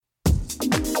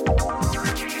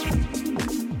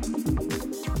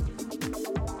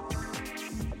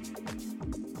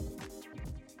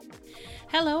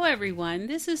Hello, everyone.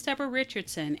 This is Deborah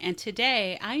Richardson, and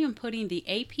today I am putting the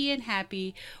AP in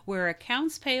Happy, where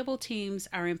accounts payable teams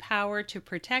are empowered to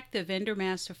protect the vendor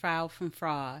master file from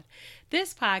fraud.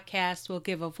 This podcast will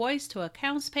give a voice to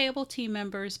accounts payable team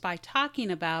members by talking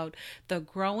about the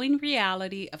growing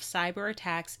reality of cyber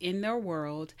attacks in their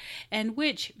world and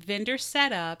which vendor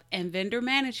setup and vendor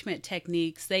management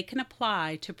techniques they can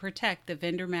apply to protect the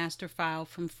vendor master file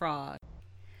from fraud.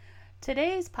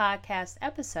 Today's podcast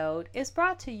episode is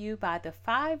brought to you by the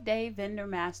 5-Day Vendor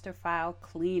Master File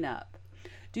Cleanup.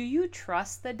 Do you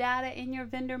trust the data in your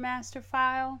vendor master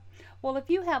file? Well, if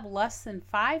you have less than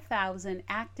 5,000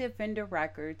 active vendor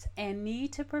records and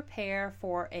need to prepare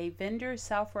for a vendor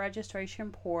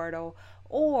self-registration portal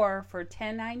or for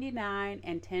 1099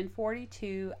 and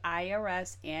 1042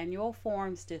 IRS annual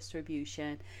forms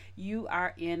distribution, you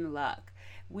are in luck.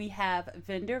 We have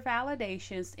vendor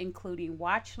validations including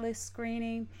watch list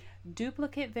screening,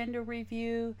 duplicate vendor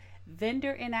review,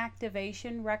 vendor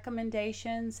inactivation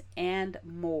recommendations, and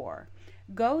more.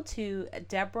 Go to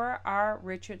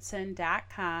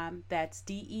DeborahRRichardson.com. That's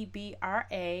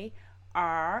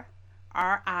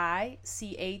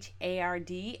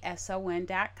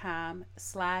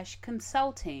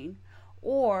DeborahRichardson.com/consulting,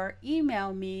 or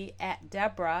email me at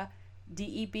Deborah,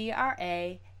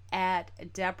 DEBRA, at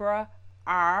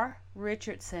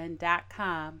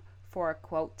DeborahRRichardson.com for a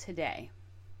quote today.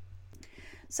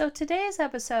 So today's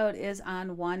episode is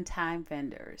on one-time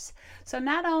vendors. So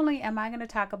not only am I going to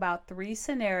talk about 3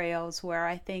 scenarios where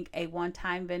I think a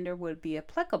one-time vendor would be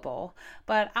applicable,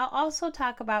 but I'll also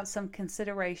talk about some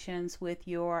considerations with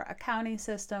your accounting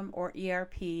system or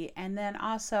ERP, and then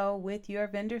also with your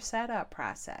vendor setup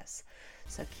process.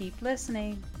 So keep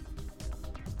listening.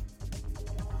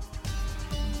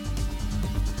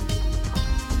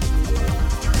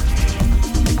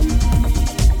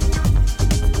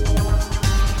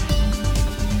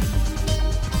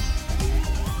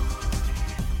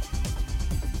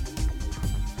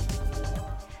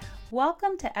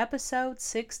 Welcome to episode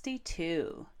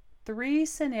 62, 3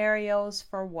 scenarios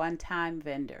for one-time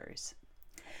vendors.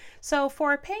 So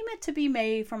for a payment to be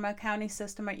made from an accounting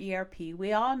system or ERP,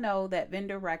 we all know that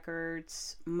vendor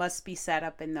records must be set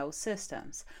up in those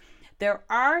systems. There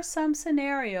are some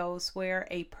scenarios where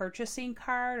a purchasing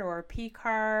card or a P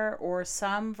card or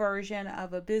some version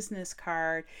of a business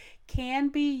card can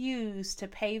be used to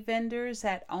pay vendors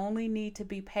that only need to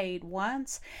be paid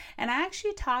once. And I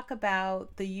actually talk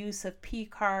about the use of P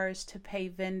cards to pay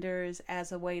vendors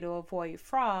as a way to avoid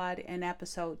fraud in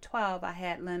episode 12. I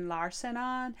had Lynn Larson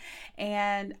on,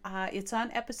 and it's on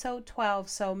episode 12,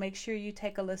 so make sure you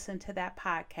take a listen to that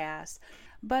podcast.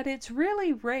 But it's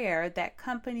really rare that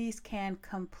companies can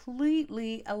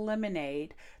completely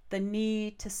eliminate the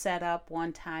need to set up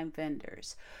one-time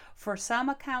vendors. For some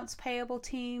accounts payable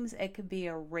teams, it could be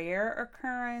a rare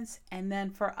occurrence, and then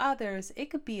for others,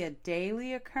 it could be a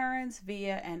daily occurrence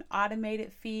via an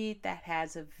automated feed that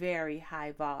has a very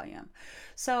high volume.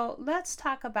 So let's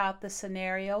talk about the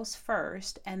scenarios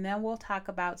first, and then we'll talk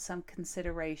about some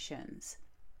considerations.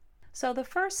 So the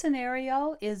first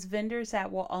scenario is vendors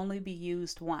that will only be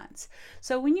used once.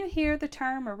 So when you hear the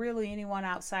term, or really anyone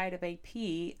outside of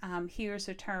AP hears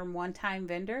the term one-time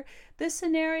vendor, this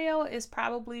scenario is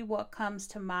probably what comes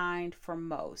to mind for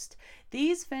most.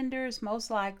 These vendors most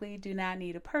likely do not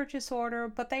need a purchase order,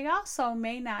 but they also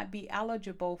may not be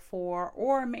eligible for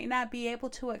or may not be able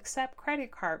to accept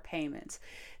credit card payments.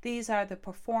 These are the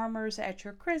performers at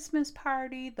your Christmas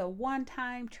party, the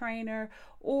one-time trainer,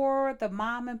 or the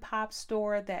mom and pop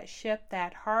store that shipped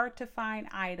that hard to find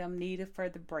item needed for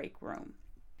the break room.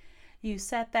 You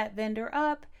set that vendor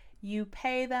up, you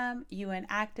pay them, you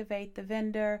inactivate the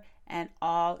vendor, and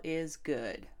all is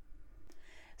good.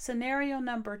 Scenario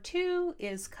number 2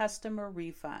 is customer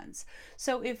refunds.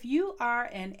 So if you are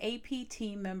an AP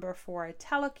team member for a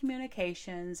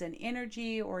telecommunications, an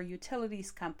energy, or utilities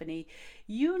company,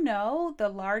 you know the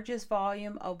largest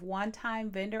volume of one-time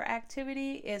vendor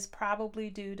activity is probably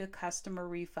due to customer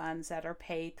refunds that are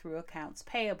paid through accounts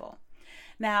payable.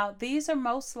 Now, these are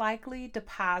most likely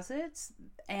deposits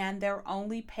and they're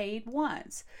only paid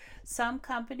once. Some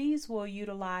companies will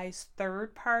utilize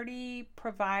third-party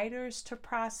providers to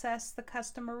process the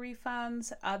customer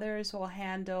refunds. Others will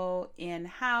handle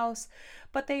in-house,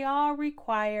 but they all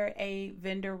require a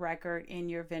vendor record in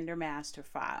your vendor master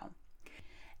file.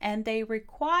 And they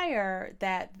require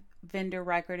that vendor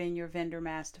record in your vendor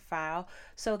master file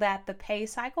so that the pay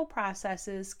cycle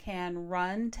processes can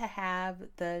run to have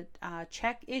the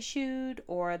check issued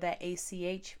or the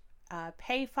ACH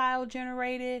pay file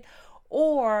generated,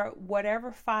 or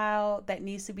whatever file that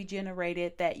needs to be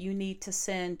generated that you need to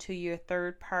send to your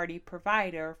third-party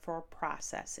provider for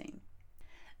processing.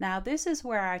 Now, this is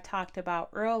where I talked about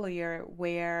earlier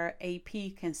where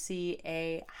AP can see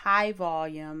a high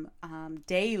volume,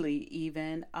 daily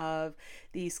even, of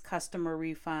these customer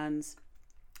refunds.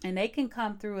 And they can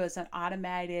come through as an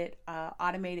automated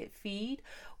feed,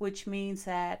 which means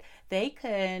that they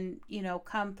can,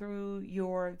 come through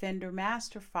your vendor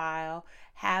master file,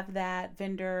 have that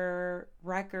vendor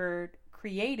record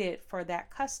created for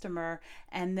that customer,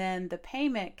 and then the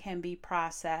payment can be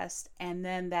processed, and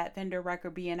then that vendor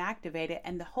record be inactivated,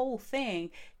 and the whole thing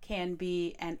can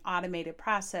be an automated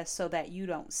process so that you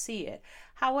don't see it.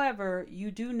 However,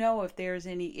 you do know if there's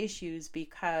any issues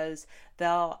because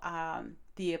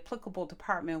the applicable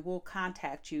department will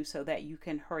contact you so that you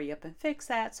can hurry up and fix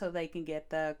that so they can get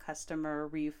the customer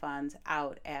refunds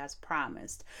out as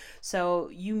promised. So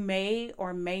you may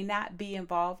or may not be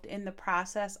involved in the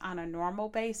process on a normal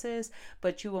basis,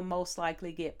 but you will most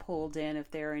likely get pulled in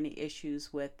if there are any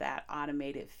issues with that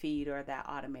automated feed or that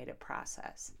automated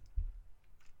process.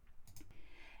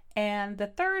 And the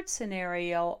third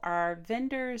scenario are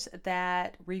vendors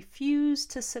that refuse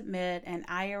to submit an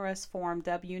IRS Form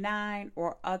W-9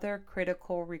 or other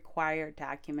critical required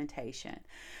documentation.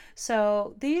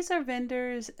 So these are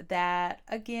vendors that,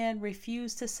 again,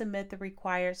 refuse to submit the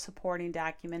required supporting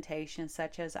documentation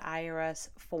such as IRS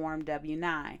Form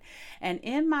W-9. And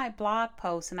in my blog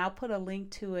post, and I'll put a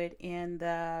link to it in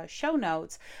the show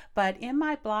notes, but in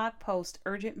my blog post,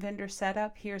 Urgent Vendor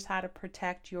Setup, Here's How to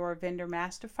Protect Your Vendor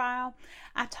Master File,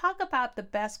 I talk about the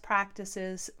best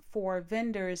practices for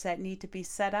vendors that need to be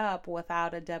set up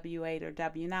without a W-8 or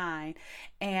W-9.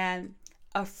 And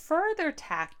a further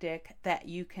tactic that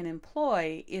you can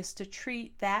employ is to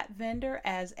treat that vendor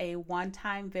as a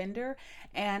one-time vendor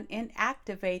and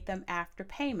inactivate them after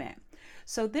payment.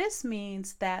 So this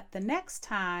means that the next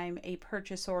time a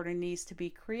purchase order needs to be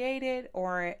created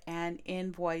or an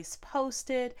invoice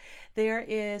posted, there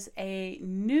is a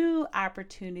new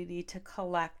opportunity to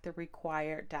collect the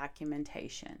required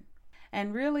documentation.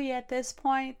 And really at this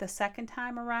point, the second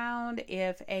time around,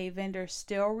 if a vendor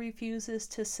still refuses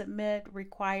to submit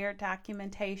required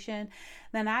documentation,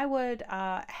 then I would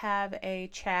have a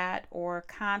chat or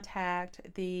contact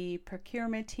the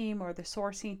procurement team or the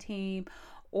sourcing team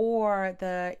or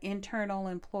the internal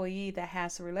employee that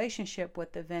has a relationship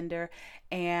with the vendor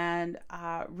and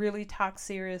really talk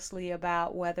seriously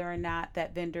about whether or not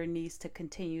that vendor needs to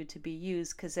continue to be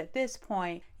used. Because at this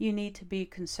point, you need to be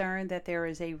concerned that there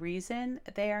is a reason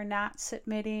they are not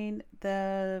submitting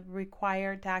the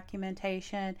required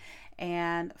documentation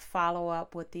and follow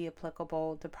up with the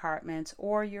applicable departments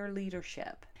or your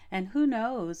leadership. And who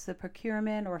knows, the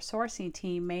procurement or sourcing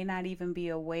team may not even be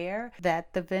aware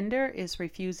that the vendor is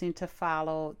refusing to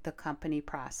follow the company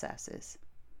processes.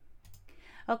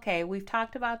 Okay, we've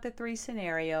talked about the three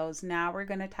scenarios. Now we're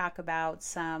going to talk about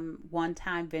some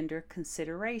one-time vendor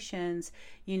considerations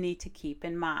you need to keep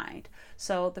in mind.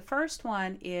 So the first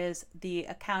one is the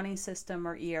accounting system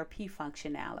or ERP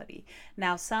functionality.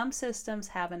 Now some systems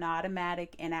have an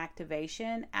automatic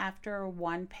inactivation after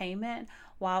one payment,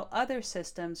 while other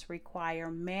systems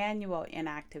require manual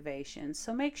inactivation.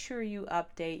 So make sure you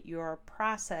update your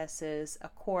processes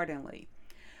accordingly.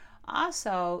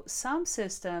 Also, some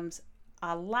systems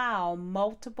allow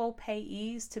multiple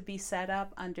payees to be set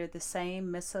up under the same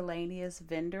miscellaneous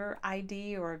vendor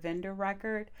ID or vendor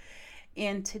record.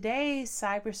 In today's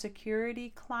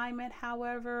cybersecurity climate,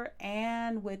 however,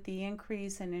 and with the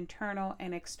increase in internal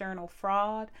and external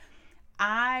fraud,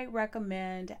 I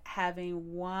recommend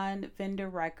having one vendor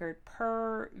record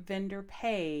per vendor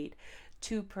paid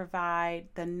to provide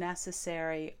the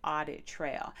necessary audit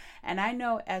trail. And I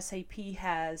know SAP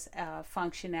has a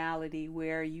functionality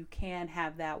where you can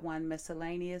have that one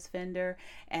miscellaneous vendor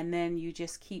and then you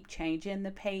just keep changing the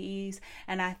payees.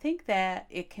 And I think that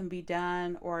it can be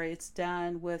done, or it's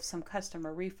done with some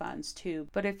customer refunds too.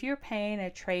 But if you're paying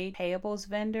a trade payables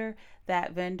vendor,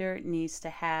 that vendor needs to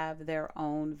have their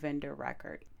own vendor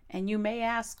record. And you may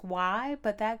ask why,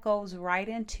 but that goes right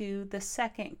into the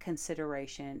second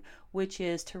consideration, which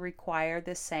is to require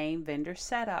the same vendor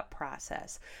setup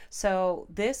process. So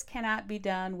this cannot be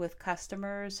done with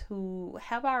customers who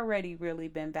have already really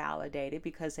been validated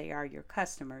because they are your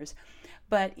customers.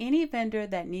 But any vendor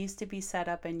that needs to be set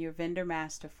up in your vendor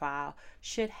master file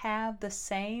should have the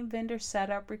same vendor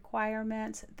setup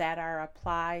requirements that are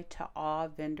applied to all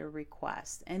vendor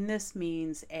requests. And this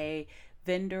means a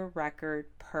vendor record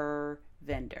per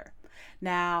vendor.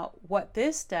 Now, what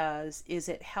this does is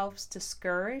it helps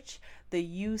discourage the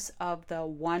use of the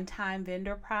one-time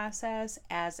vendor process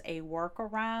as a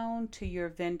workaround to your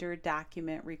vendor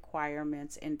document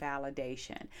requirements and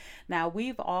validation. Now,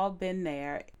 we've all been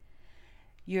there.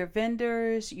 Your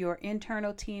vendors, your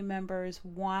internal team members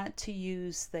want to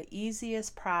use the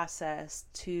easiest process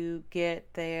to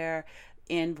get their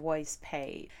invoice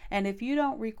paid. And if you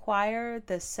don't require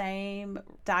the same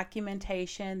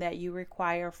documentation that you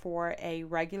require for a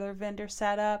regular vendor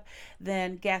setup,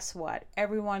 then guess what?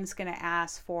 Everyone's going to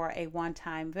ask for a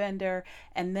one-time vendor,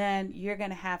 and then you're going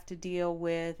to have to deal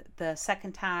with the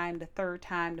second time, the third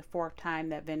time, the fourth time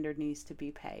that vendor needs to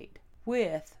be paid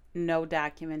with no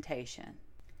documentation.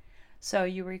 So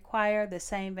you require the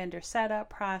same vendor setup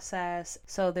process,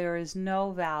 so there is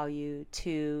no value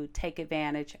to take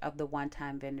advantage of the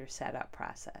one-time vendor setup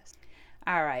process.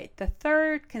 All right, the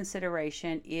third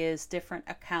consideration is different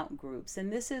account groups,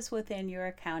 and this is within your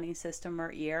accounting system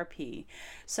or ERP.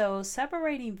 So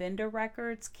separating vendor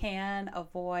records can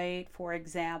avoid, for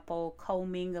example,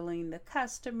 commingling the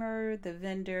customer, the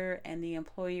vendor, and the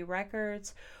employee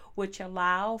records, which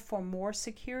allow for more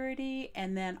security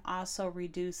and then also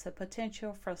reduce the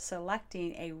potential for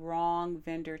selecting a wrong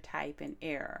vendor type in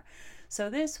error. So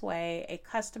this way, a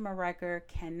customer record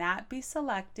cannot be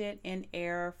selected in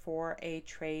error for a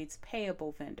trades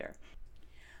payable vendor.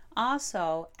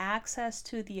 Also, access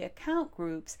to the account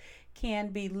groups can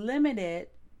be limited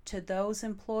to those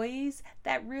employees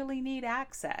that really need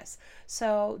access.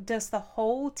 So does the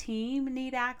whole team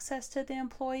need access to the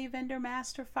employee vendor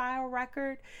master file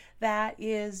record that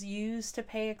is used to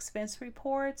pay expense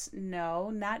reports?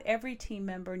 No, not every team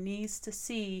member needs to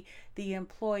see the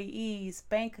employee's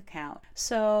bank account.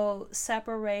 So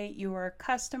separate your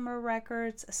customer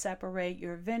records, separate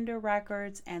your vendor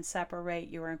records, and separate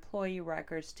your employee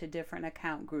records to different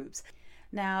account groups.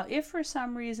 Now, if for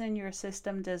some reason your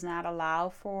system does not allow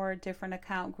for different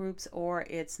account groups, or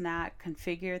it's not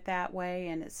configured that way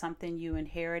and it's something you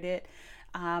inherited,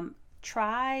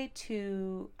 try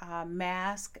to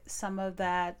mask some of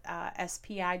that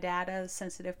SPI data,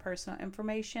 sensitive personal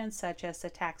information, such as the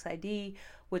tax ID,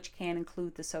 which can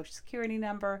include the social security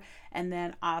number, and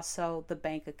then also the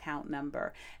bank account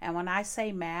number. And when I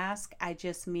say mask, I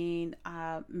just mean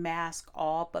mask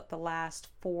all but the last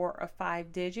 4 or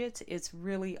 5 digits. It's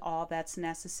really all that's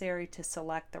necessary to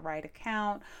select the right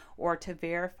account or to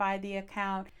verify the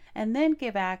account, and then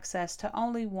give access to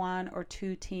only 1 or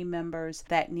 2 team members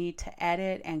that need to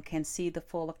edit and can see the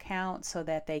full account so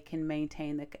that they can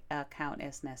maintain the account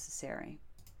as necessary.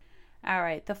 All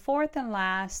right, the fourth and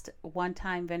last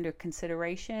one-time vendor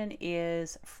consideration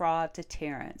is fraud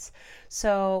deterrence.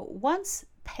 So once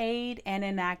paid and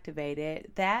inactivated,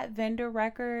 that vendor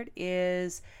record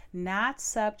is not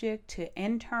subject to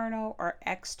internal or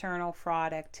external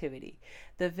fraud activity.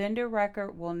 The vendor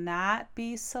record will not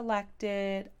be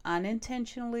selected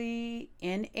unintentionally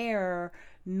in error,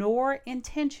 nor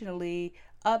intentionally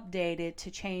updated to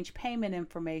change payment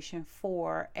information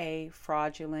for a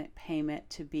fraudulent payment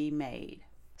to be made.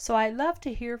 So I'd love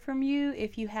to hear from you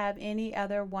if you have any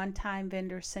other one-time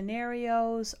vendor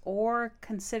scenarios or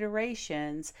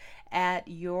considerations at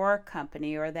your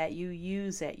company or that you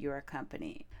use at your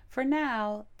company. For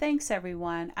now, thanks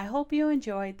everyone. I hope you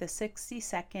enjoyed the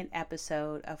 60-second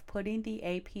episode of Putting the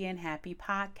AP in Happy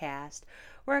podcast,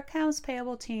 where accounts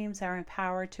payable teams are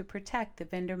empowered to protect the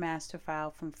vendor master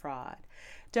file from fraud.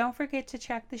 Don't forget to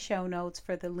check the show notes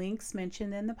for the links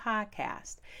mentioned in the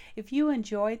podcast. If you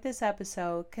enjoyed this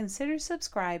episode, consider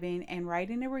subscribing and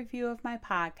writing a review of my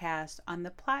podcast on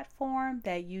the platform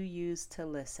that you use to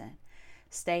listen.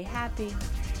 Stay happy.